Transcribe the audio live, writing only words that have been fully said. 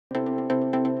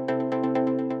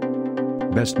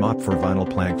Best mop for vinyl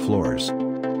plank floors.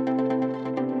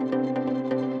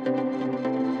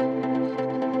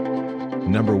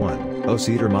 Number 1,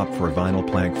 O-Cedar Mop for Vinyl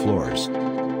Plank Floors.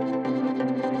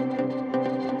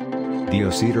 The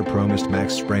O-Cedar Pro Mist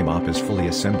Max Spray Mop is fully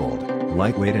assembled,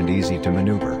 lightweight and easy to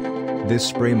maneuver. This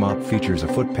spray mop features a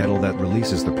foot pedal that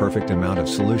releases the perfect amount of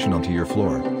solution onto your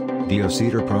floor. The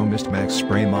O-Cedar Pro Mist Max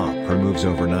Spray Mop removes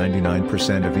over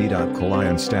 99% of E. coli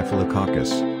and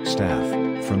Staphylococcus staph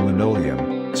from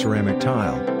linoleum, ceramic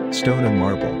tile, stone and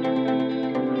marble.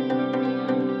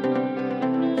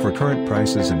 For current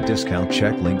prices and discount,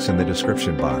 check links in the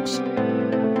description box.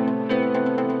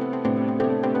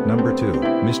 Number 2,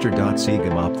 Mr.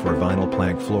 Sega Mop for Vinyl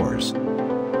Plank Floors.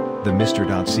 The Mr.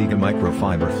 Sega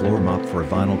Microfiber Floor Mop for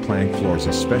Vinyl Plank Floors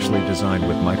is specially designed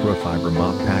with microfiber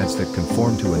mop pads that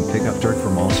conform to and pick up dirt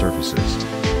from all surfaces.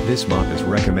 This mop is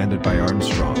recommended by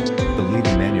Armstrong, the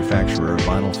leading manufacturer of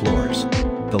vinyl floors.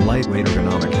 The lightweight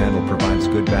ergonomic handle provides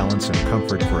good balance and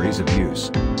comfort for ease of use.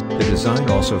 The design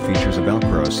also features a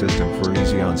Velcro system for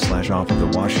easy on/off of the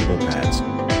washable pads.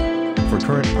 For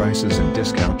current prices and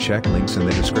discount, check links in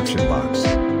the description box.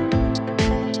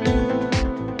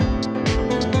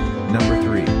 Number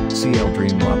 3, CL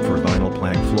Dream Mop for Vinyl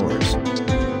Plank Floors.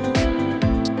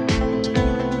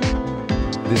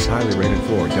 This highly rated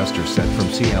floor duster set from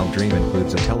CL Dream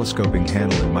includes a telescoping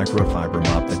handle and microfiber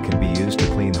mop that can be used to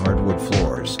clean hardwood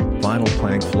floors, vinyl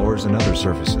plank floors and other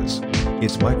surfaces.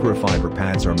 Its microfiber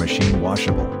pads are machine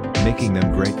washable, making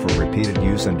them great for repeated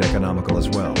use and economical as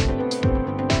well.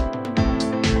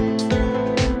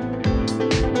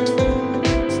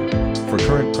 For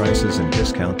current prices and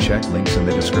discount, check links in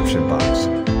the description box.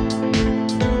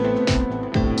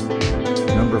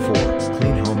 Number 4,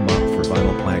 Clean Home Mop for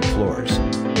Vinyl Plank Floors.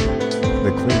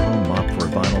 The Clean Home Mop for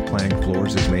Vinyl Plank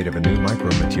Floors is made of a new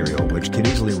micromaterial which can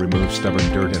easily remove stubborn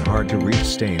dirt and hard-to-reach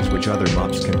stains which other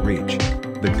mops can reach.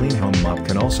 The Clean Home Mop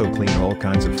can also clean all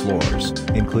kinds of floors,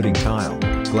 including tile,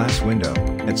 glass window,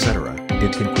 etc.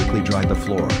 It can quickly dry the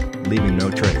floor, leaving no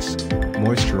trace.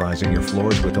 Moisturizing your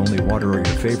floors with only water or your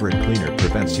favorite cleaner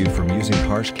prevents you from using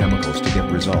harsh chemicals to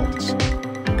get results.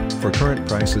 For current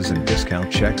prices and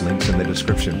discount, check links in the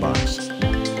description box.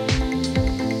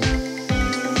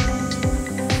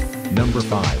 Number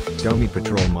 5, Domi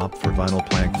Patrol Mop for Vinyl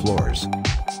Plank Floors.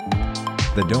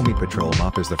 The Domi Patrol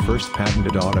Mop is the first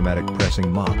patented automatic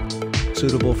pressing mop,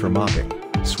 suitable for mopping,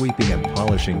 sweeping and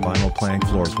polishing vinyl plank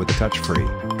floors with a touch-free,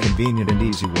 convenient and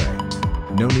easy way.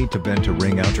 No need to bend to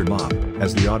wring out your mop,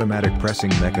 as the automatic pressing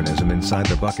mechanism inside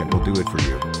the bucket will do it for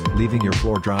you, leaving your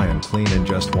floor dry and clean in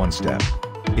just one step.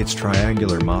 Its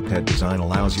triangular mop head design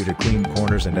allows you to clean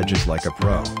corners and edges like a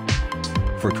pro.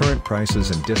 For current prices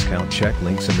and discount, check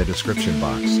links in the description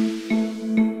box.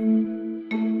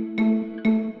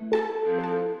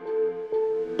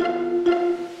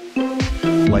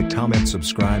 Like, comment,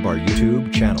 subscribe our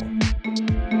YouTube channel.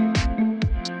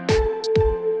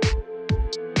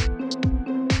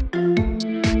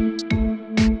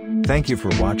 Thank you for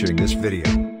watching this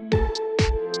video.